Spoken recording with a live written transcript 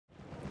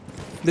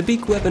The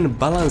big weapon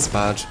balance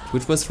patch,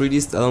 which was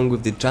released along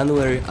with the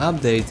January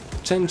update,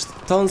 changed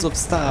tons of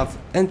stuff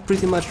and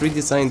pretty much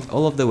redesigned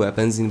all of the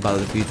weapons in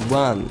Battlefield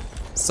 1.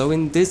 So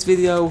in this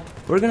video,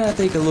 we're gonna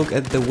take a look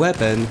at the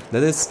weapon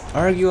that is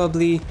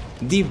arguably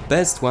the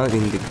best one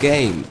in the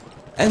game.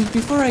 And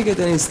before I get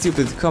any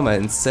stupid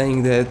comments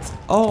saying that,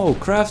 oh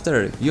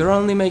Crafter, you're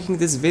only making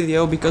this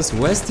video because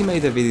Westy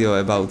made a video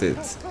about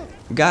it.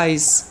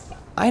 Guys,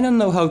 I don't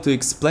know how to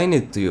explain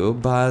it to you,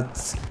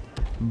 but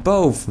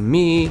both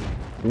me,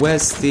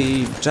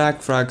 Westy,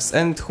 Jackfrax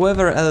and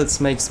whoever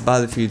else makes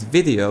Battlefield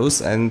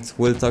videos, and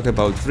we'll talk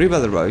about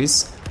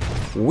Ribeyrolles,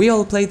 we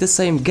all play the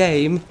same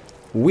game,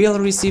 we all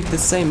receive the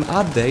same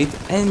update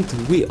and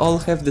we all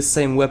have the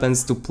same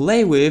weapons to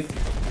play with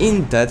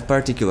in that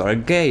particular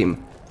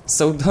game.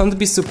 So don't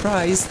be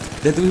surprised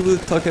that we will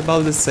talk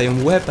about the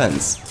same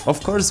weapons.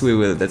 Of course we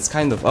will, that's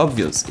kind of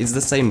obvious, it's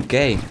the same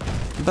game.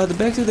 But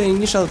back to the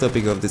initial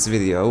topic of this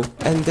video,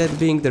 and that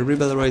being the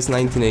Ribeyrolles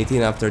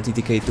 1918 after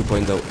TTK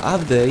 2.0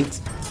 update.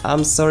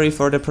 I'm sorry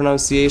for the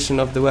pronunciation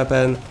of the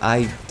weapon,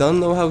 I don't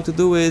know how to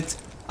do it.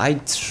 I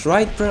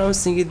tried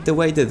pronouncing it the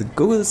way that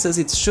Google says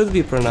it should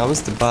be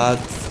pronounced, but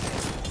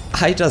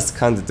I just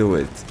can't do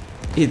it.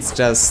 It's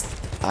just,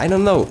 I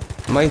don't know,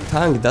 my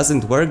tongue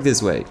doesn't work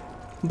this way.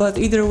 But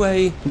either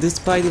way,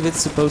 despite if it's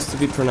supposed to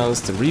be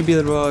pronounced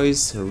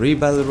Ribeyrolles,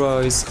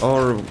 Ribeyrolles,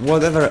 or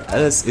whatever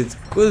else it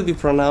could be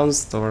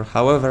pronounced, or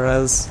however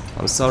else,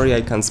 I'm sorry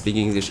I can't speak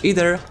English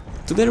either,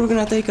 today we're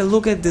gonna take a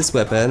look at this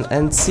weapon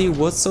and see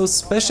what's so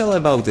special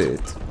about it.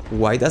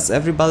 Why does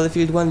every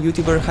Battlefield 1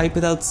 YouTuber hype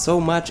it out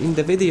so much in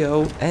the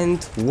video,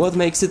 and what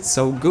makes it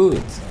so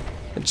good?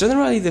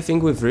 Generally the thing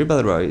with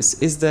Ribeyrolles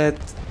is that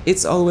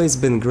it's always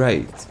been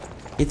great.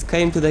 It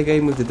came to the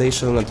game with the They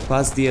Shall Not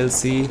Pass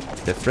DLC,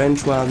 the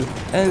French one,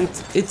 and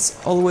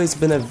it's always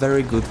been a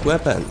very good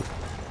weapon.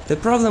 The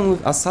problem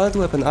with assault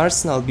weapon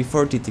arsenal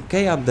before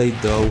TTK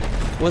update though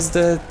was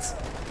that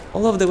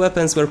all of the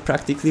weapons were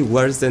practically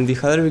worse than the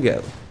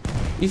Hellriegel.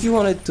 If you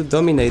wanted to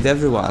dominate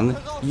everyone,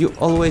 you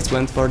always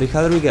went for the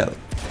Hellriegel,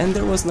 and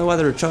there was no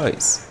other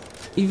choice.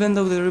 Even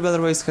though the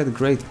Ribeyrolles had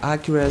great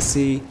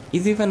accuracy,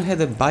 it even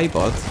had a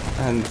bipod,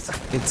 and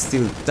it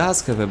still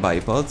does have a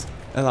bipod,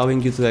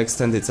 allowing you to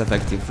extend its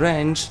effective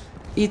range,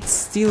 it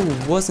still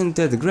wasn't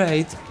that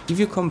great if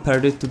you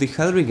compared it to the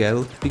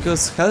Hellriegel,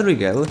 because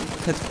Hellriegel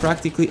had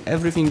practically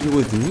everything you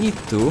would need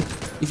to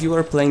if you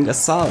were playing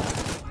assault.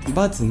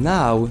 But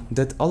now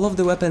that all of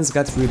the weapons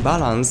got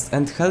rebalanced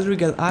and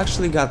Hellriegel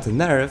actually got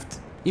nerfed,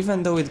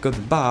 even though it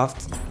got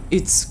buffed,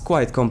 it's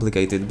quite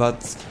complicated,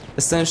 but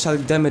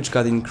essentially damage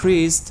got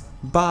increased,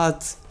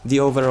 but the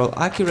overall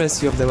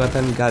accuracy of the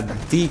weapon got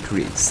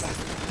decreased.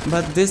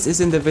 But this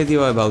isn't a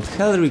video about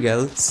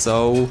Hellriegel,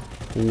 so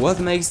what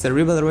makes the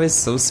Ribeyrolles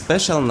so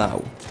special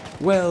now?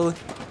 Well,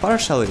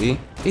 partially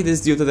it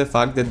is due to the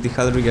fact that the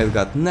Hellriegel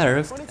got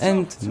nerfed,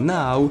 and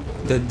now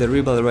that the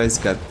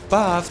Ribeyrolles got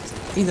buffed,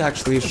 it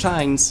actually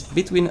shines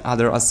between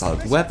other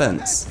assault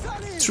weapons.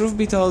 Truth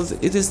be told,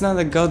 it is not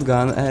a god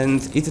gun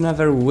and it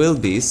never will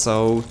be,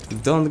 so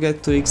don't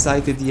get too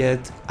excited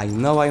yet. I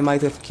know I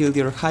might have killed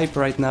your hype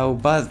right now,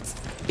 but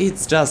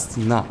it's just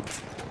not.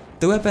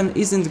 The weapon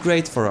isn't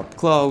great for up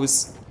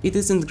close, it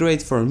isn't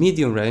great for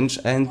medium range,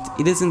 and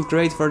it isn't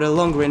great for the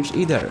long range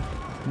either.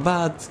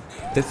 But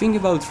the thing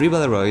about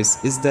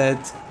Ribeyrolles is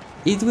that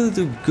it will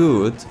do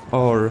good,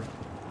 or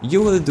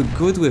you will do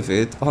good with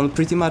it on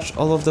pretty much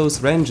all of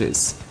those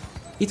ranges.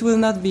 It will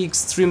not be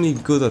extremely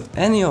good at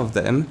any of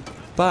them,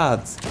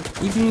 but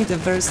if you need a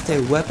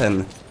versatile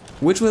weapon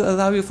which will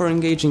allow you for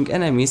engaging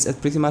enemies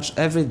at pretty much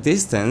every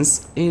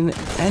distance in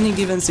any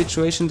given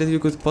situation that you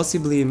could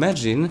possibly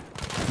imagine,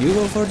 you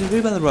go for the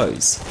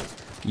Ribeyrolles.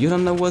 You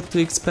don't know what to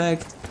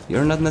expect,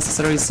 you're not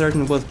necessarily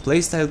certain what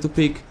playstyle to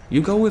pick,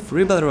 you go with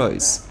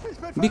Ribeyrolles.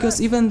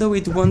 Because even though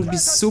it won't be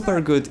super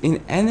good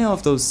in any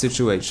of those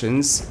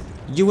situations,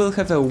 you will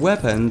have a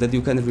weapon that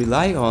you can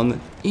rely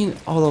on in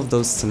all of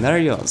those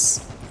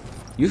scenarios.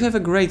 You have a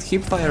great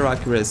hipfire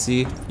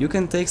accuracy, you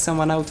can take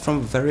someone out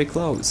from very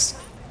close.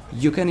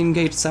 You can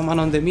engage someone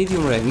on the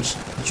medium range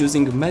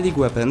using medic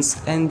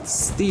weapons, and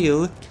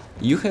still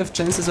you have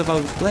chances of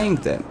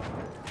outplaying them.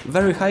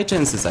 Very high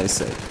chances, I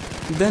say.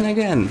 Then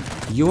again,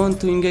 you want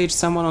to engage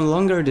someone on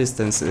longer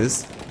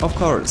distances, of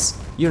course,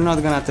 you're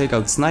not gonna take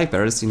out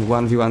snipers in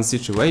 1v1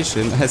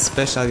 situation,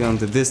 especially on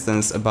the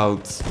distance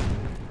about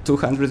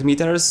 200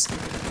 meters,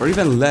 or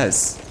even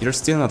less, you're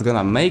still not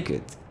gonna make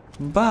it.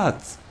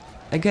 But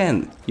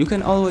again, you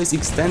can always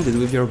extend it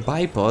with your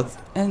bipod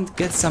and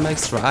get some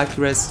extra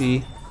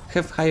accuracy,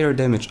 have higher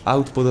damage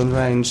output on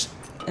range,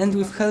 and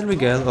with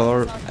Hellriegel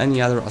or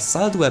any other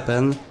assault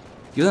weapon,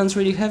 you don't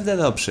really have that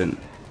option.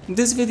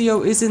 This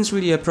video isn't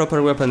really a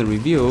proper weapon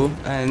review,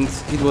 and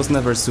it was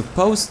never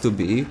supposed to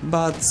be,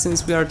 but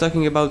since we are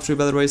talking about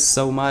Ribeyrolles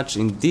so much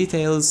in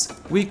details,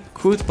 we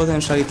could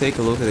potentially take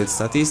a look at its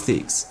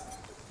statistics.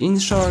 In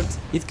short,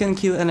 it can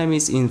kill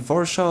enemies in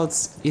 4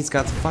 shots, it's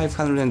got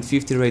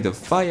 550 rate of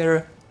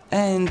fire,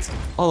 and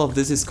all of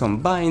this is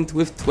combined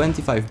with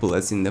 25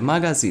 bullets in the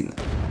magazine.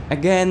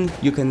 Again,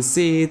 you can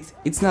see it,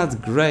 it's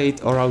not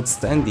great or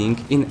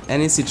outstanding in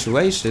any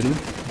situation,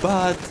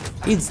 but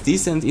it's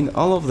decent in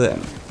all of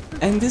them.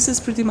 And this is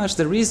pretty much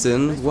the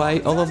reason why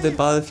all of the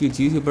Battlefield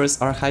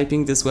YouTubers are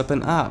hyping this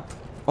weapon up,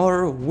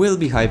 or will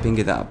be hyping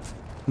it up.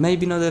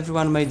 Maybe not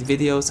everyone made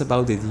videos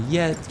about it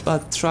yet,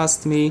 but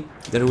trust me,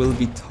 there will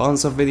be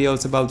tons of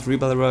videos about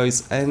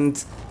Ribeyrolles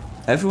and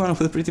everyone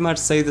will pretty much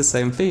say the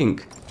same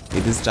thing.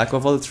 It is jack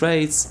of all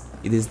trades,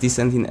 it is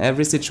decent in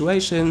every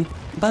situation,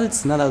 but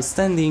it's not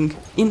outstanding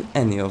in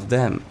any of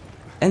them.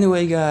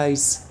 Anyway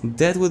guys,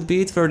 that would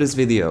be it for this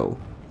video.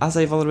 As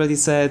I've already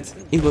said,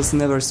 it was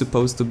never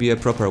supposed to be a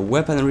proper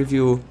weapon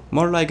review,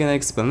 more like an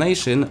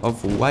explanation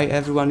of why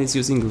everyone is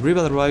using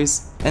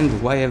Ribeyrolles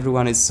and why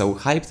everyone is so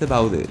hyped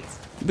about it.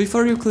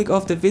 Before you click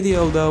off the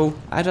video though,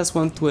 I just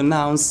want to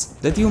announce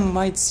that you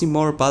might see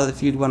more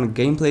Battlefield 1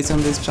 gameplays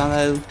on this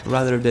channel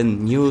rather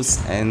than news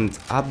and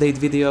update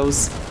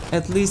videos,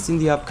 at least in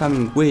the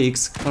upcoming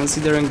weeks,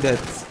 considering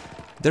that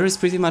there is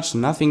pretty much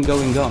nothing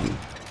going on.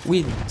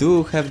 We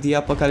do have the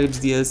Apocalypse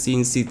DLC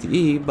in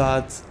CTE,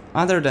 but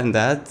other than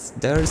that,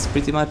 there's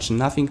pretty much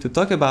nothing to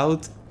talk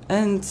about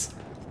and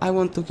I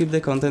want to keep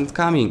the content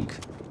coming.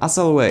 As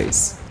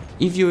always,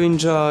 if you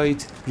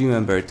enjoyed,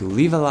 remember to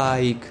leave a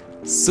like,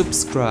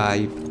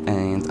 subscribe,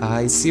 and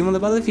I see you on the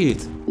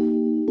battlefield.